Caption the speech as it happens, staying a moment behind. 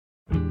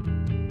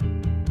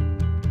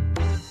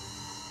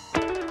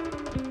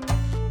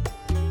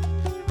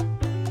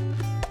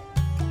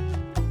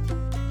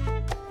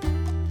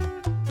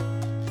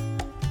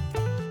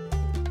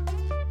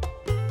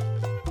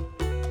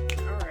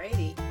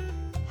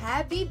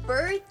Happy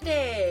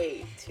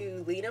birthday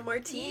to Lena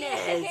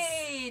Martinez.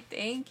 Yay!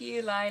 Thank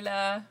you,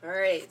 Lila. All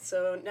right,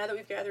 so now that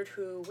we've gathered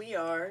who we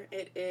are,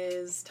 it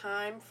is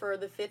time for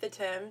the 5th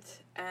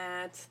attempt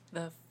at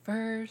The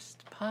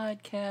first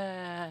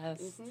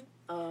podcast.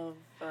 of,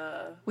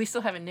 We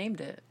still haven't named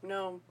it.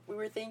 no, we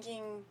were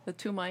thinking The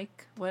two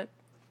mic, what?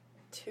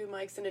 2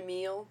 mics and a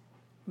meal,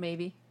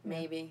 Maybe?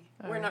 maybe.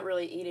 All We're right. not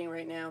really eating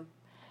right now.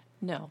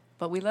 No,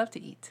 but we love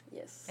to eat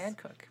Yes. and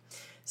cook.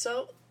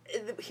 So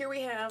here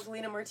we have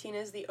Lena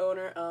Martinez, the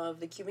owner of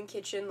the Cuban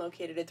Kitchen,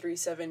 located at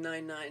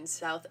 3799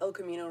 South El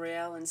Camino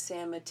Real in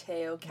San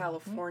Mateo,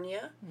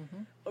 California.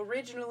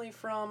 Originally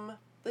from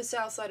the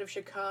south side of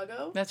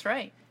Chicago. That's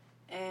right.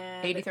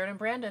 And 83rd and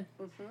Brandon.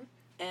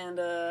 and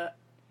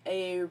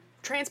a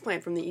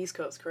transplant from the East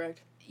Coast, correct?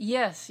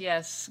 Yes.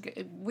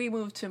 We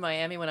moved to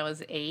Miami when I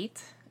was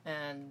 8.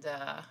 And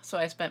so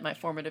I spent my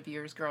formative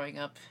years growing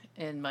up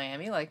in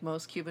Miami, like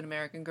most Cuban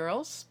American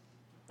girls.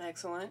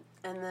 Excellent.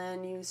 And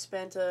then you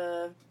spent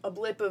a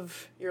blip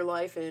of your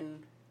life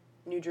in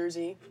New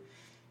Jersey.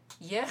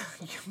 Yeah,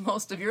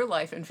 most of your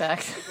life, in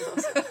fact.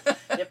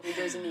 Yep, New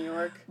Jersey, New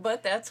York.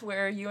 But that's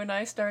where you and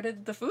I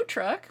started the food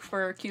truck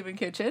for Cuban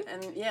Kitchen.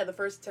 And yeah, the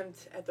first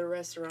attempt at the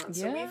restaurant.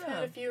 So we've had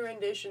Yeah. a few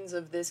renditions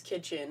of this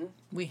kitchen.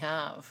 We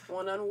have.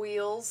 One on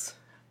wheels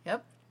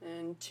Yep.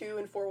 and 2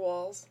 and 4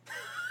 walls.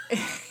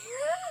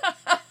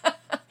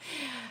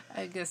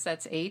 I guess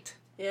that's 8.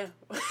 Yeah,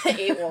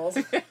 8 walls.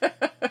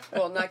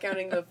 Well, not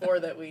counting the 4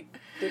 that we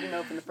didn't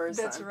open the first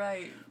time.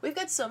 right. We've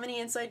got so many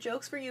inside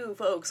jokes for you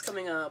folks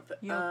coming up.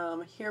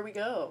 Yep. Here we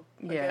go.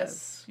 I Yes.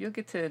 guess. You'll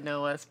get to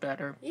know us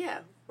better. Yeah,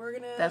 we're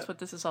gonna... That's what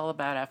this is all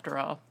about, after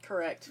all.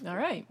 Correct. All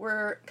right.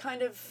 We're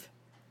kind of,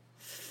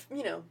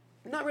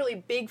 not really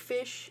big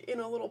fish in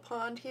a little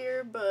pond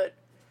here, but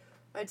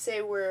I'd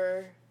say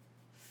we're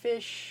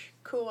fish,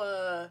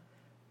 kua,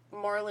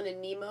 marlin,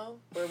 and Nemo.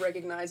 We're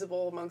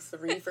recognizable amongst the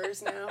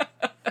reefers now.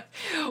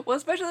 Well,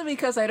 especially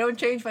because I don't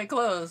change my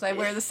clothes. I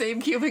wear the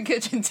same Cuban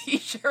Kitchen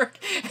t-shirt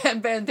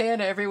and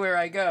bandana everywhere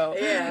I go.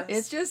 Yeah.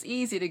 It's just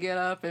easy to get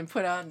up and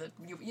put on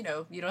you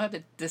don't have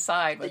to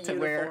decide what The to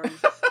wear.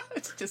 uniform.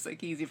 It's just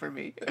like easy for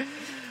me.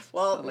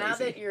 Well, So now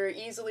lazy. that you're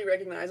easily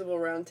recognizable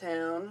around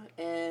town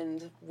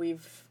and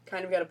we've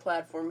kind of got a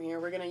platform here,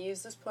 we're going to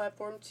use this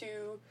platform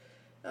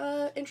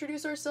to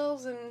introduce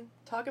ourselves and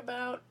talk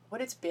about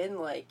what it's been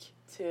like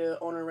to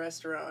own a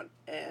restaurant.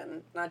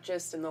 And not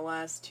just in the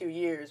last 2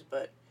 years,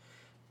 but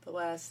the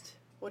last,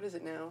 what is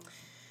it now?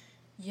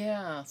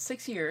 Yeah,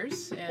 6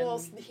 years. And Well,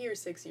 here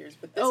 6 years,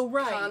 but this oh,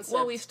 right. concept...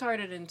 Well, we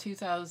started in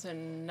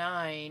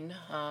 2009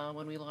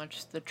 when we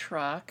launched the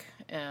truck,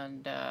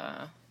 and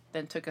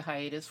then took a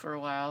hiatus for a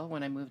while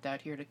when I moved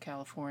out here to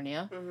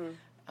California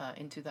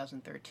in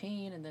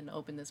 2013, and then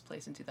opened this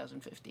place in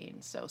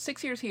 2015. So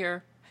 6 years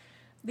here.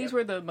 These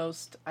were the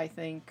most, I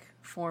think,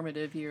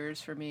 formative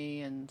years for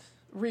me and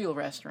real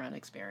restaurant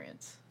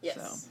experience. Yes.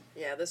 So,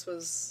 Yeah, this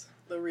was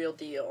the real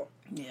deal.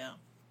 yeah.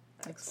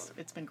 Excellent.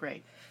 It's been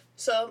great.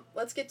 So,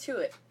 let's get to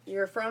it.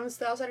 You're from the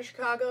south side of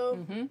Chicago,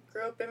 Mm-hmm.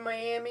 grew up in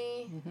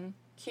Miami,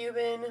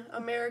 Cuban,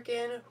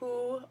 American,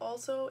 who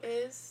also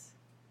is...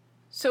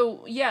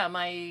 So, yeah,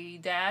 my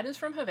dad is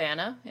from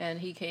Havana, and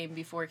he came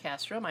before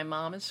Castro. My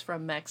mom is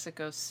from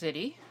Mexico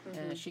City.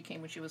 She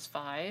came when she was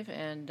 5,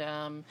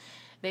 and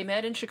they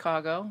met in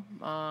Chicago.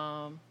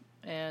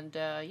 And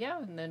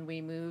then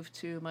we moved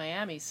to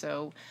Miami.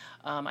 So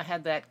I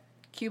had that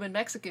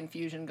Cuban-Mexican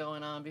fusion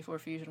going on before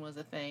fusion was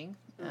a thing.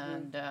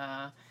 And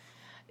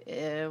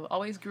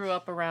always grew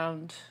up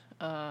around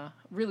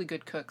really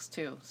good cooks,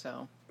 too.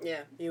 So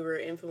Yeah, you were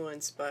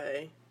influenced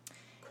by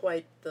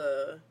quite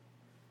the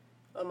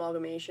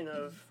amalgamation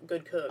of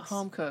good cooks.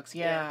 home cooks,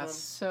 Yeah, yeah. home.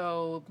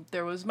 So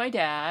there was my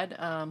dad,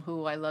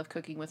 who I loved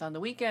cooking with on the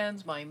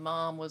weekends. My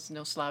mom was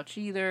no slouch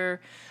either.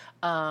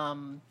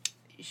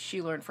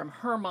 She learned from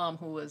her mom,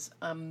 who was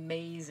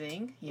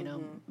amazing,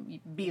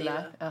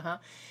 Bila.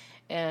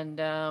 And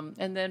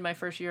then my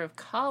first year of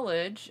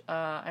college,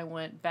 I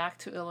went back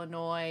to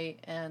Illinois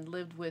and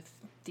lived with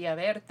Tia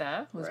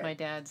Berta, who was Right. my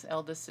dad's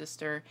eldest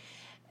sister,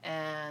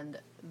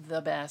 and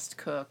the best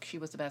cook. She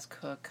was the best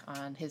cook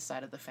on his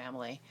side of the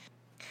family.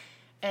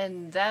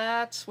 And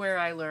that's where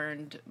I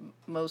learned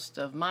most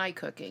of my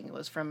cooking,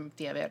 was from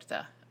Tia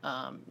Berta.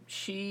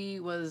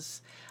 She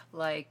was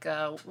like,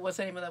 what's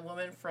the name of that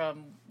woman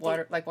from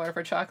Water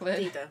for Chocolate?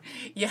 Tita.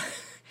 Yeah.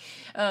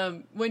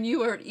 When you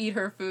would eat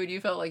her food,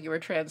 you felt like you were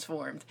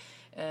transformed.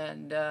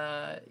 And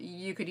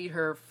you could eat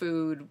her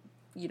food,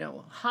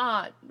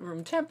 hot,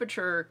 room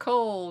temperature,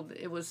 cold.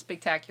 It was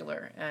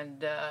spectacular.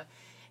 And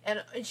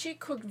she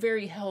cooked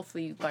very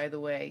healthy, by the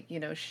way.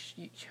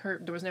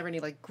 There was never any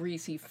like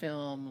greasy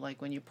film,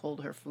 like when you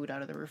pulled her food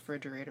out of the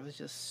refrigerator. It was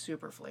just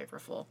super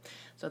flavorful.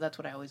 So that's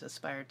what I always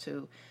aspired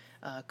to,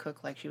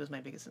 cook like she was my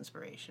biggest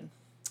inspiration.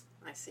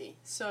 I see.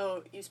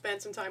 So you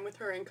spent some time with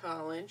her in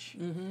college.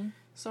 Mm-hmm.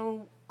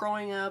 So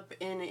growing up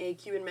in a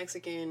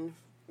Cuban-Mexican,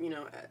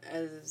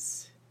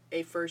 as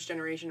a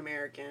first-generation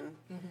American,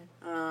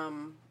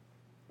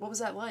 what was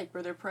that like?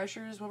 Were there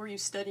pressures? What were you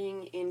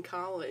studying in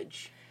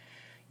college?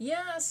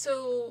 Yeah,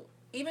 so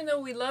even though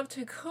we love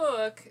to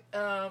cook,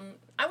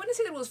 I wouldn't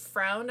say that it was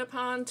frowned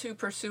upon to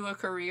pursue a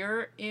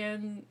career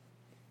in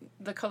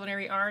the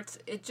culinary arts.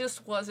 It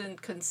just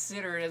wasn't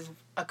considered as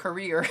a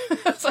career.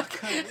 It's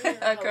like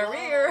a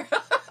career.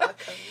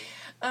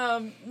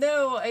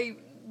 No,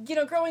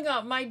 growing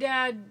up, my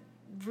dad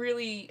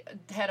really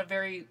had a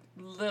very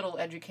little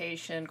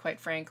education, quite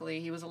frankly.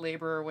 He was a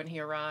laborer when he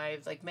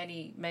arrived, like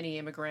many, many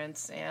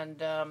immigrants,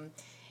 and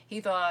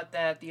he thought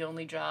that the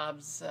only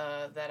jobs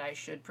that I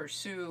should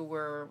pursue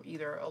were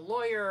either a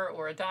lawyer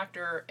or a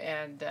doctor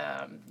and,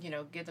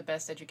 get the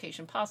best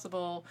education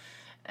possible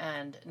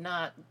and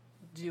not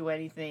do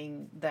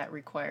anything that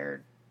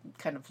required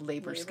kind of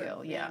labor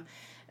skill. Yeah.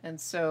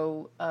 And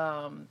so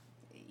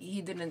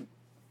he didn't,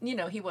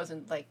 he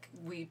wasn't like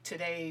we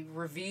today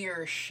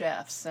revere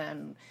chefs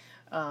and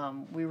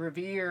we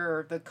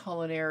revere the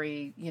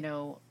culinary,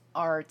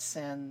 arts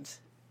and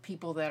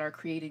people that are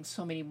creating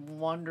so many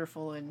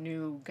wonderful and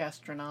new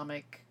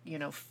gastronomic,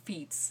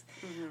 feats.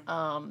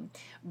 Mm-hmm.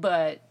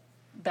 But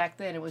back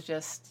then it was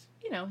just,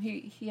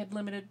 he had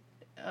limited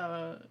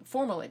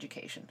formal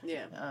education.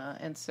 Yeah.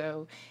 And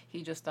so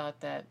he just thought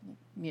that,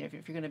 if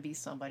you're going to be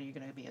somebody, you're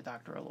going to be a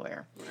doctor or a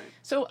lawyer. Right.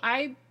 So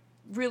I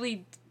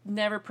really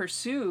never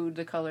pursued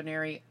the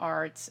culinary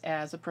arts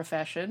as a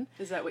profession.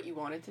 Is that what you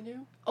wanted to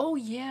do? Oh,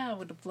 yeah. I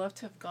would have loved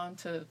to have gone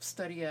to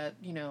study at,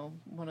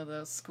 one of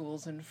those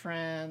schools in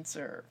France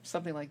or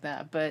something like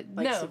that. But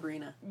like no.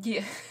 Sabrina.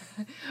 Yeah.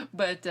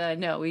 But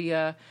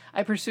no,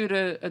 I pursued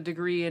a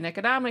degree in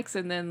economics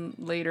and then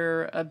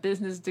later a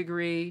business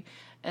degree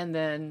and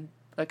then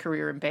a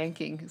career in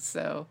banking.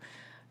 So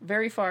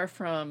very far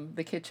from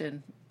the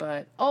kitchen,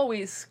 but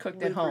always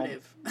cooked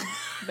lucrative. At home.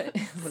 But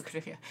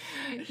lucrative,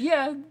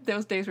 yeah,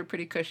 those days were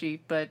pretty cushy,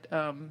 but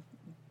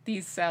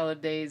these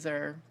salad days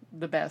are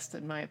the best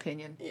in my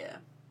opinion. Yeah.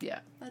 Yeah.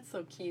 That's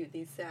so cute,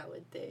 these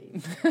salad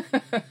days.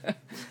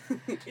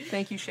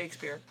 Thank you,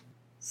 Shakespeare.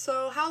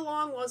 So how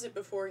long was it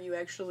before you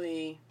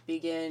actually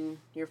began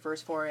your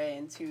first foray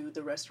into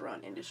the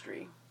restaurant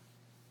industry?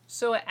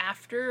 So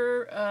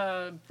after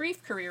a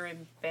brief career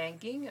in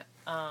banking,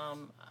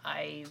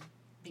 I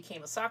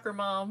became a soccer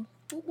mom,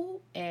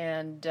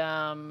 and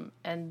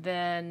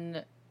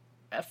then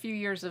a few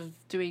years of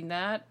doing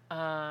that,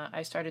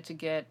 I started to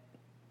get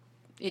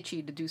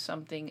itchy to do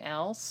something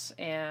else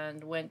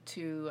and went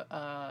to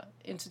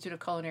Institute of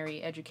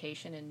Culinary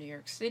Education in New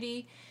York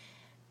City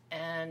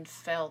and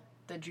felt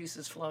the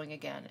juices flowing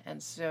again.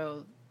 And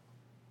so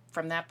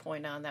from that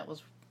point on, that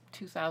was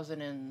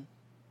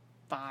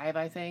 2005,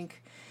 I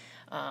think.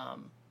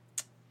 And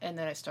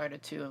then I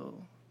started to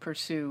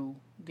pursue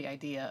the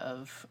idea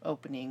of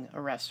opening a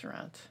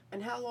restaurant.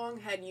 And how long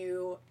had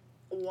you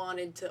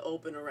wanted to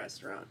open a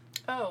restaurant?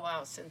 Oh,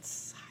 wow.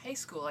 Since high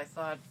school, I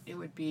thought it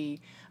would be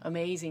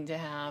amazing to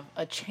have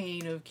a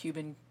chain of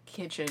Cuban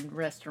kitchen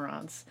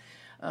restaurants.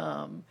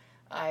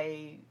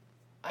 I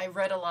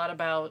read a lot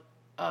about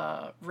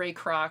Ray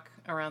Kroc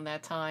around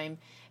that time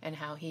and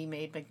how he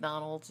made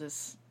McDonald's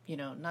this,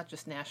 not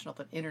just national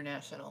but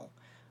international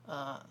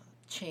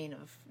chain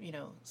of,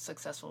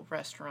 successful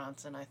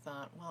restaurants. And I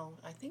thought, well,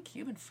 I think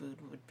Cuban food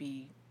would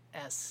be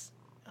as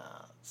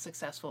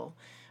successful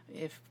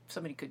if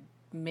somebody could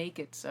make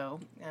it so.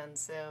 And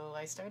so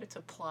I started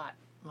to plot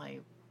my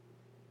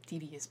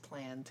devious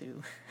plan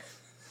to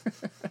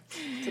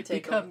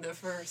become the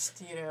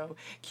first,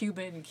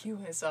 Cuban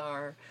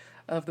QSR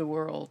of the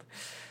world.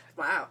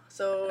 Wow.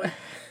 So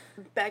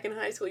back in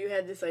high school you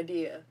had this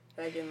idea.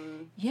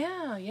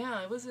 Yeah,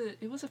 it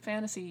was a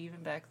fantasy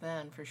even back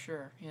then, for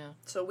sure. Yeah.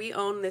 So we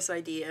own this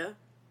idea.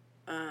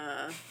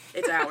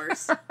 It's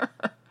ours.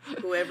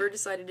 Whoever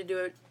decided to do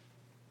it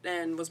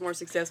and was more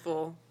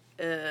successful,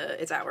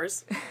 it's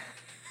ours.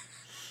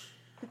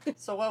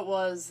 So what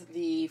was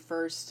the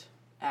first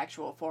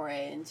actual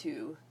foray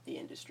into the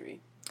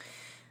industry?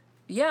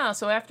 Yeah,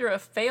 so after a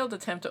failed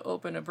attempt to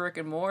open a brick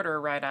and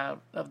mortar right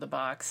out of the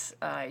box,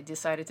 I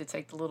decided to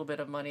take the little bit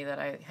of money that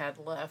I had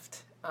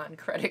left on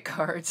credit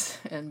cards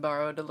and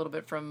borrowed a little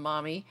bit from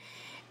Mommy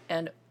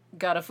and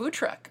got a food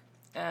truck.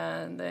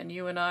 And then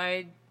you and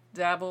I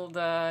dabbled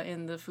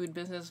in the food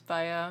business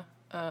via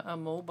a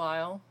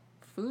mobile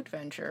food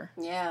venture.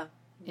 Yeah.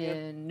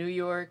 In New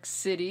York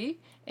City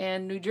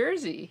and New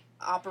Jersey.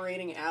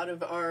 Operating out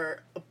of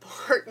our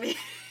apartment.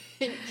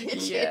 Kitchen.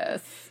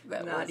 Yes,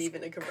 that not was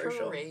even a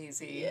commercial.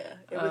 Crazy. Yeah,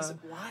 it was.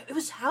 Why? It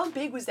was. How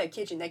big was that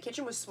kitchen? That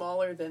kitchen was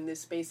smaller than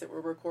this space that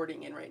we're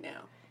recording in right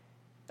now.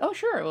 Oh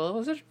sure. Well, it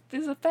was a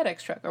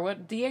FedEx truck or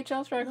what?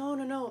 DHL truck?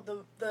 No.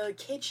 The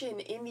kitchen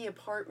in the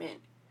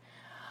apartment.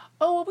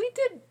 Oh well, we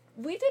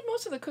did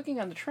most of the cooking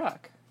on the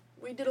truck.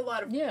 We did a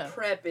lot of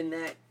prep in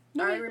that.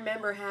 No, I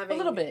remember having a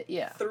little bit,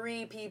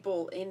 3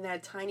 people in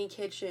that tiny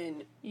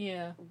kitchen.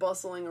 Yeah.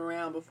 Bustling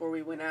around before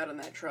we went out on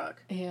that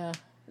truck. Yeah.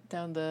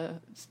 Down the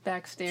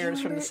back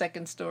stairs from the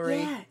second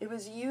story. Yeah, it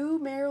was you,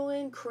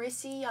 Marilyn,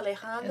 Chrissy,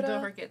 Alejandra. And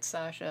don't forget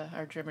Sasha,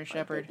 our German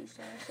Shepherd.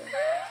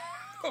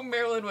 Oh,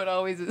 Marilyn would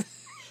always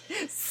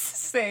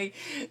say,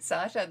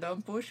 Sasha,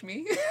 don't push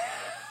me.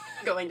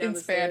 Going down in the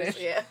Spanish.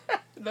 Stairs. Yeah.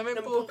 No me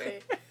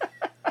empuje.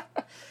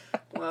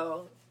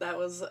 Well, that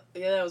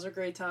those were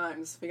great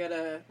times. We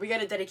gotta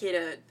dedicate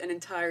an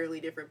entirely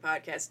different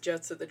podcast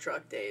just to the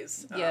truck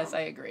days. Yes,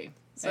 I agree.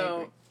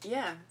 So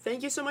yeah,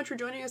 thank you so much for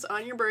joining us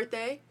on your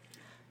birthday.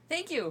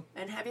 Thank you.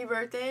 And happy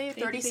birthday.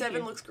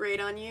 37 looks great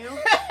on you.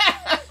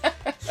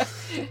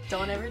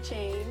 Don't ever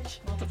change.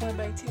 Multiply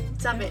by 2.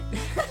 Stop it.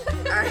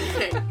 All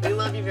right. We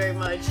love you very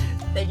much.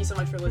 Thank you so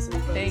much for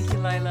listening, folks. Thank you,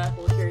 Lila.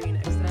 We'll hear you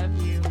next time.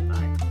 Love you.